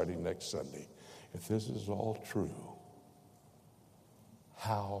teach starting next Sunday. If this is all true,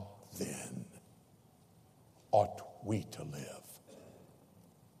 how then ought we to live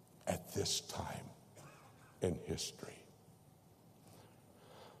at this time in history?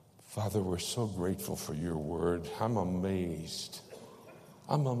 Father, we're so grateful for your word. I'm amazed.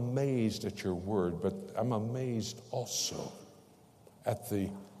 I'm amazed at your word, but I'm amazed also at the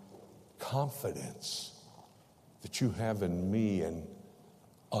confidence that you have in me and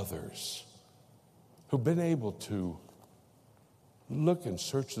others who've been able to look and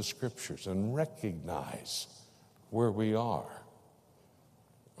search the scriptures and recognize where we are.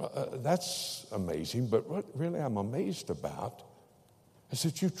 That's amazing, but what really I'm amazed about is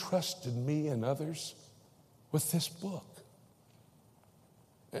that you trusted me and others with this book.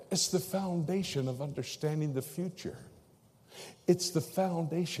 It's the foundation of understanding the future. It's the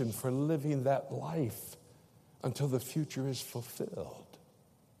foundation for living that life until the future is fulfilled.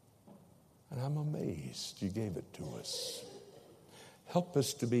 And I'm amazed you gave it to us. Help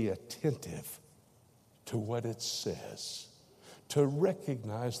us to be attentive to what it says, to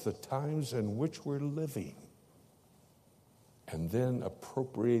recognize the times in which we're living, and then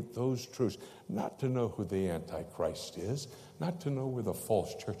appropriate those truths, not to know who the Antichrist is, not to know where the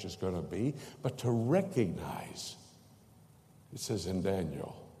false church is going to be, but to recognize. It says in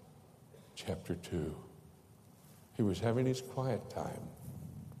Daniel chapter 2, he was having his quiet time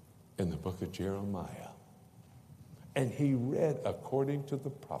in the book of Jeremiah, and he read according to the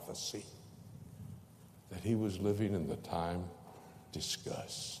prophecy that he was living in the time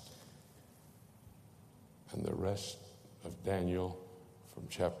discussed. And the rest of Daniel from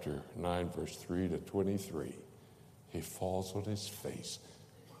chapter 9, verse 3 to 23, he falls on his face.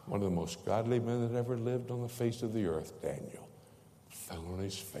 One of the most godly men that ever lived on the face of the earth, Daniel, fell on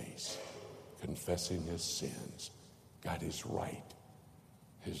his face, confessing his sins, got his life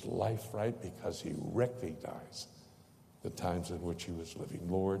right, because he recognized the times in which he was living.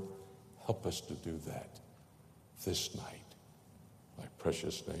 Lord, help us to do that this night. In thy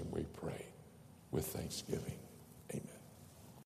precious name we pray with thanksgiving.